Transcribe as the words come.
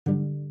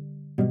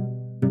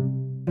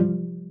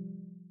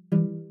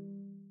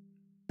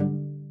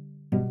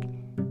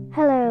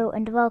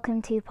and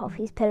welcome to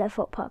Poppy's Pillow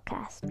Fort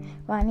podcast,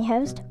 where I'm your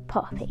host,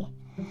 Poppy.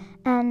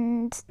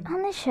 And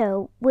on the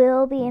show,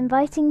 we'll be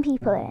inviting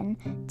people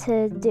in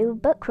to do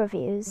book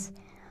reviews,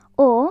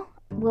 or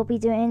we'll be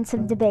doing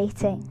some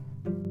debating.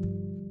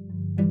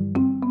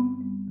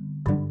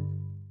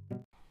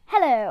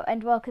 Hello,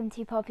 and welcome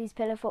to Poppy's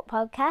Pillow Fort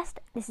podcast.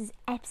 This is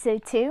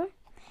episode 2.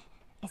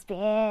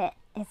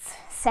 It's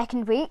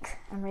second week.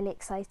 I'm really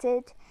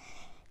excited.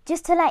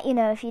 Just to let you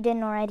know, if you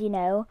didn't already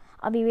know,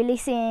 I'll be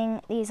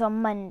releasing these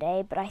on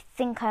Monday, but I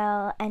think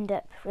I'll end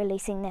up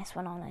releasing this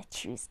one on a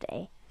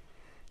Tuesday,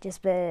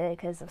 just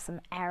because of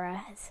some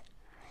errors.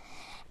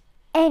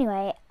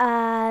 Anyway,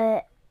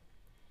 I'm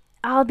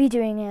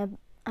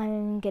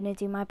gonna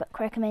do my book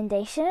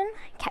recommendation,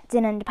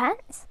 Captain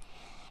Underpants.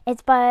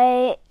 It's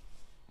by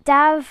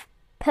Dav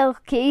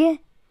Pilkey.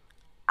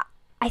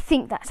 I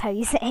think that's how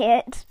you say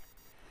it.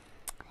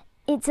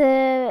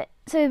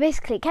 So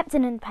basically,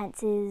 Captain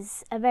Underpants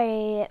is a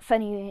very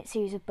funny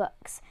series of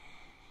books.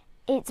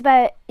 It's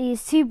about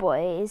these two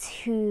boys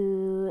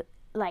who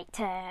like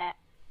to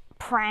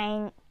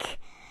prank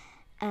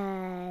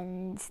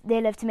and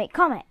they love to make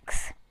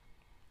comics.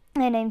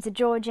 Their names are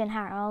George and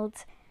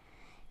Harold,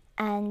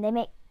 and they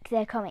make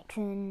their comics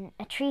in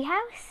a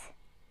treehouse.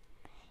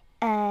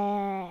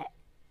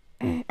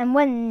 And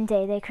one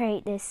day they've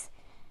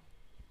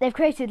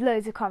created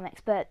loads of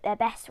comics, but their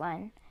best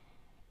one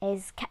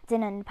is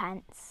Captain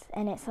Underpants,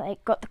 and it's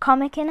like got the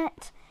comic in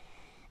it.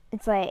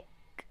 It's like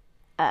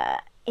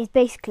it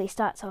basically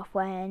starts off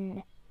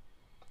when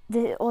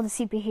all the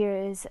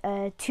superheroes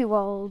are too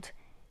old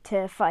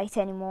to fight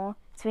anymore,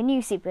 so a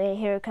new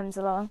superhero comes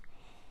along.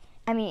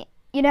 I mean,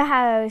 you know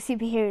how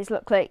superheroes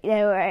look like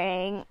they're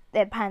wearing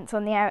their pants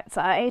on the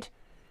outside?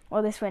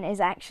 Well, this one is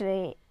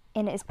actually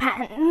in his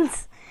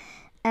pants,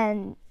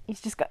 and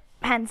he's just got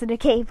pants and a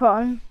cape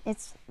on.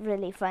 It's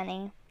really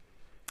funny.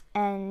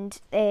 And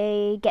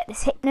they get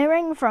this hypno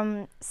ring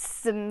from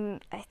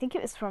I think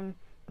it was from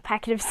a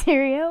packet of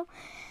cereal,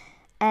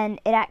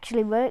 and it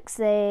actually works.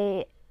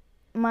 They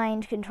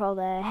mind control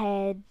the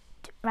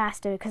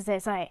headmaster because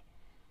it's like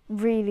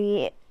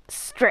really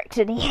strict,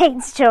 and he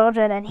hates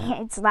children and he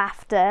hates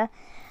laughter,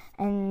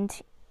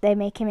 and they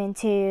make him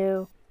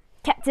into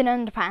Captain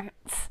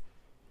Underpants.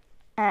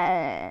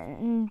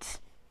 And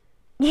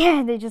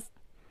yeah, they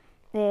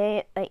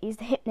use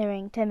the hypno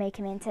ring to make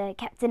him into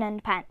Captain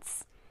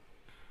Underpants.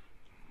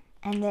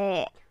 And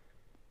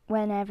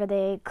whenever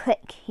they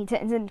click, he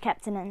turns into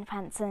Captain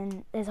Underpants,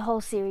 and there's a whole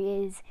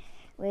series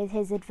with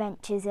his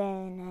adventures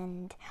in,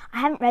 and I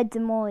haven't read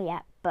them all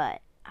yet,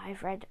 but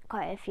I've read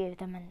quite a few of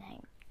them, and they're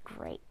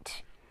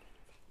great.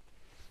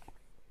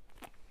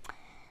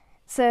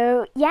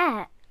 So,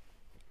 yeah.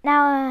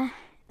 Now,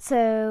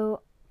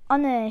 so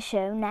on the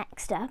show,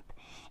 next up,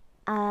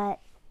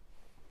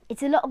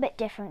 it's a little bit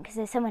different because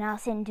there's someone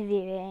else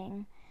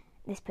interviewing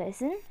this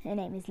person. Her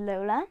name is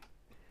Lola.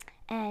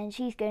 And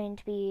she's going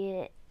to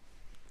be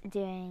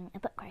doing a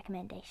book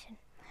recommendation.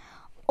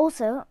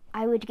 Also,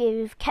 I would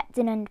give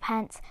Captain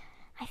Underpants,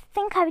 I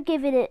think I would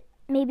give it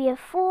maybe a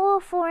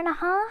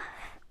 4.5.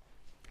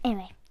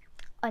 Anyway,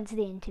 on to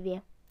the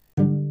interview.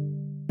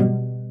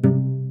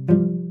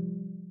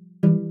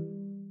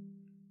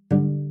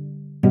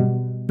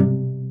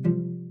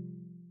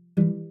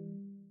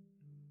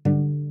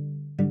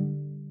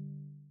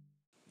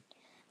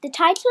 The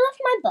title of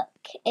my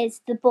book is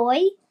The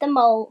Boy, the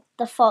Mole,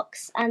 the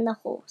Fox and the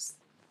Horse.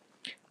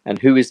 And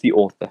who is the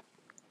author?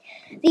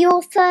 The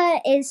author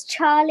is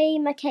Charlie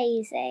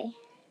Mackesy.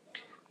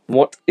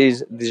 What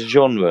is the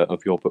genre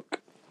of your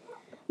book?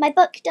 My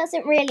book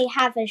doesn't really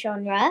have a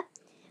genre,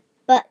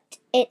 but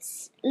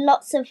it's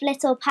lots of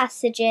little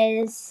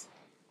passages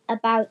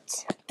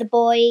about the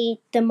boy,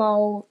 the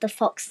mole, the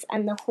fox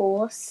and the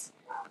horse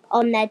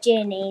on their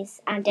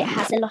journeys, and it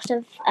has a lot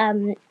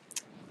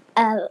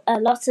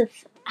of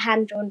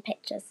hand-drawn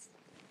pictures.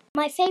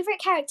 My favourite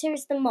character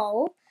is the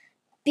mole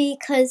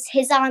because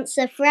his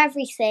answer for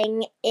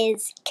everything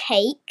is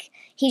cake.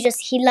 He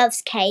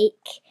loves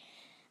cake.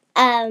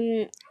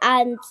 And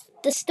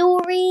the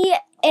story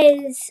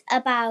is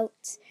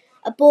about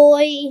a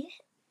boy,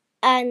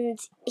 and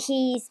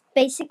he's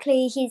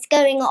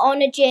going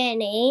on a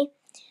journey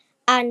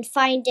and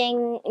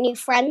finding new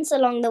friends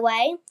along the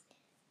way.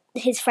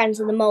 His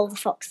friends are the mole, the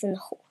fox and the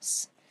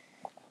horse.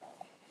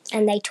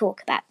 And they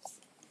talk about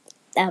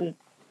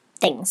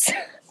things.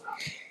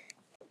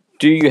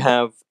 Do you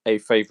have a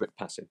favourite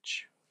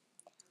passage?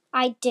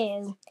 I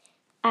do,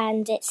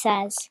 and it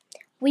says,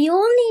 "We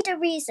all need a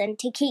reason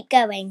to keep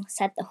going,"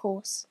 said the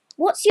horse.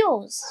 "What's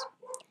yours?"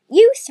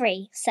 "You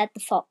 3, said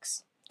the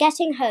fox.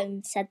 "Getting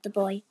home," said the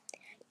boy.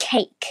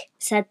 "Cake,"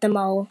 said the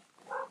mole.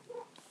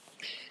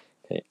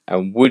 Okay.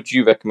 And would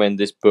you recommend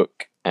this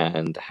book,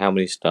 and how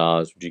many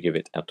stars would you give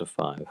it out of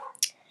 5?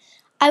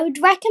 I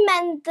would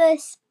recommend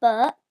this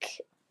book,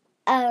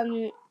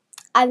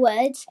 I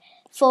would,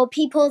 for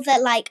people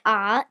that like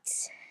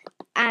art,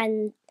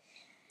 and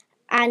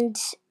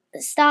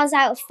stars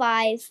out of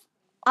 5,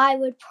 I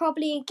would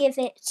probably give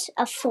it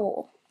a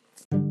 4.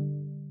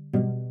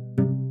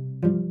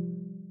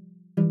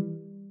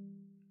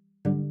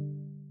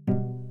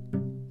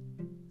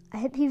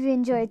 hope you've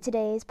enjoyed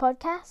today's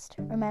podcast.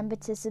 Remember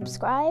to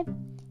subscribe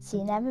so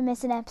you never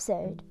miss an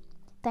episode.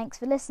 Thanks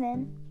for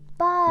listening.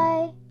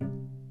 Bye!